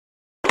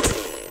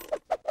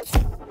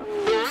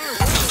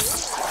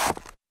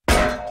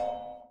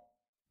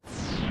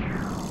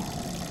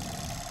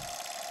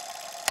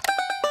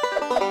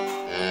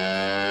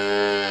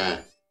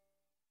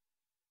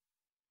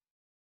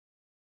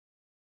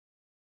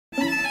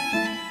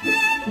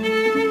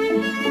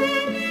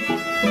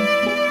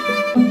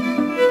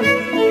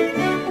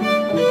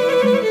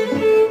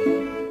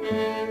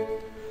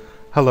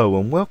Hello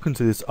and welcome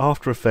to this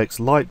After Effects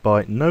Lite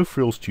Bite no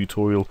frills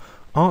tutorial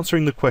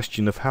answering the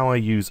question of how I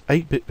use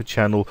 8-bit per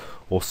channel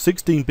or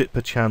 16-bit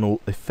per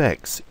channel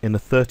effects in a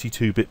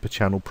 32-bit per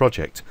channel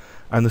project,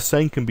 and the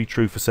same can be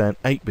true for say an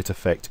 8-bit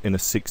effect in a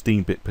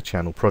 16-bit per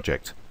channel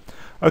project.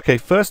 Okay,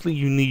 firstly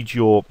you need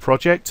your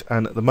project,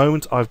 and at the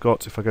moment I've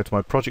got, if I go to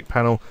my project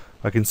panel,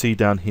 I can see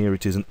down here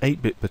it is an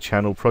 8-bit per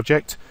channel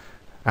project,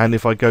 and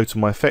if I go to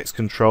my effects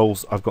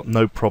controls I've got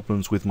no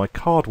problems with my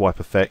card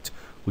wipe effect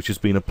which has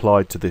been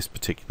applied to this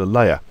particular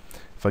layer.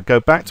 If I go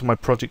back to my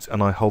project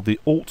and I hold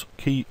the Alt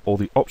key or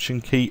the Option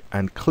key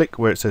and click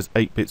where it says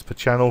 8 bits per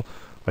channel,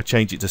 I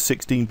change it to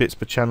 16 bits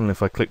per channel, and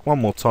if I click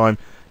one more time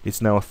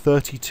it's now a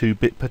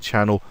 32-bit per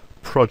channel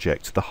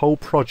project. The whole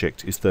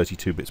project is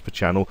 32 bits per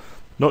channel,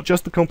 not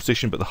just the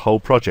composition but the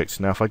whole project.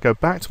 Now if I go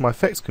back to my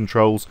effects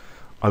controls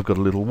I've got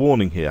a little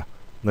warning here.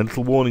 And the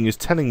little warning is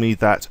telling me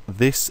that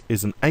this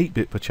is an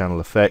 8-bit per channel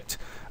effect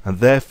and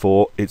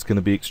therefore it's going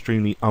to be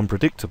extremely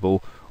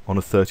unpredictable on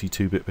a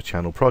 32-bit per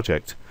channel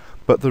project.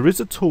 But there is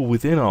a tool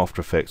within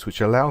After Effects which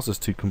allows us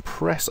to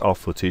compress our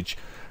footage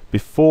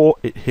before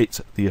it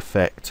hits the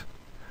effect,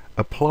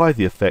 apply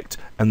the effect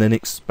and then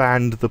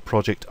expand the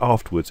project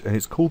afterwards, and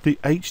it's called the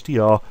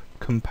HDR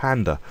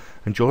Compander,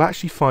 and you'll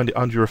actually find it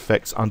under your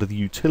effects under the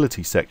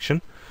utility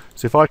section.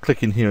 So if I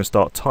click in here and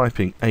start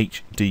typing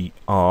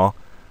HDR,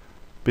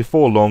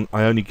 before long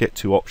I only get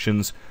two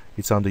options.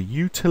 It's under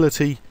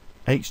utility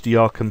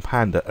HDR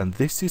Compander, and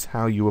this is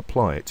how you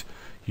apply it.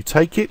 You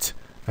take it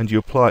and you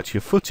apply it to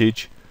your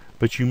footage,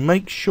 but you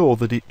make sure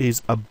that it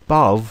is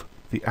above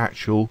the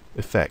actual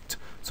effect.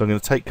 So I'm going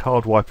to take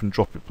card wipe and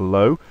drop it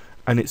below,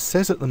 and it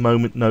says at the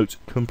moment, note,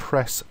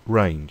 compress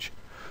range.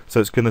 So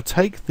it's going to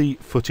take the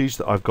footage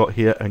that I've got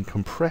here and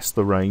compress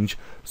the range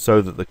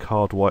so that the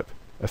card wipe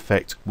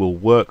effect will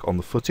work on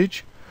the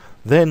footage.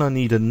 Then I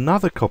need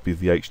another copy of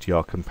the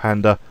HDR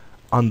Compander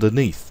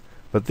underneath,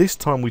 but this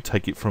time we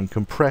take it from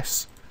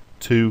compress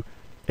to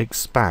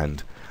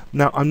expand.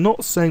 Now I'm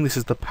not saying this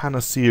is the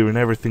panacea and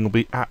everything will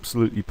be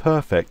absolutely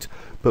perfect,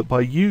 but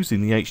by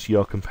using the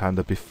HDR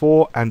Compander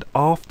before and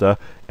after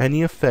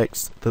any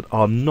effects that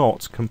are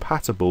not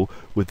compatible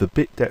with the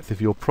bit depth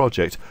of your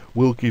project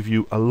will give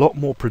you a lot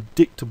more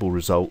predictable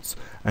results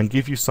and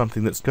give you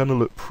something that's going to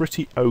look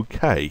pretty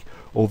okay,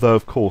 although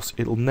of course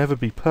it'll never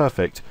be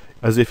perfect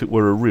as if it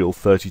were a real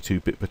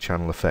 32-bit per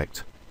channel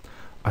effect.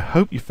 I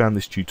hope you found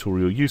this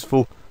tutorial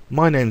useful.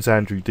 My name's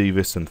Andrew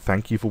Davis and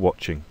thank you for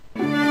watching.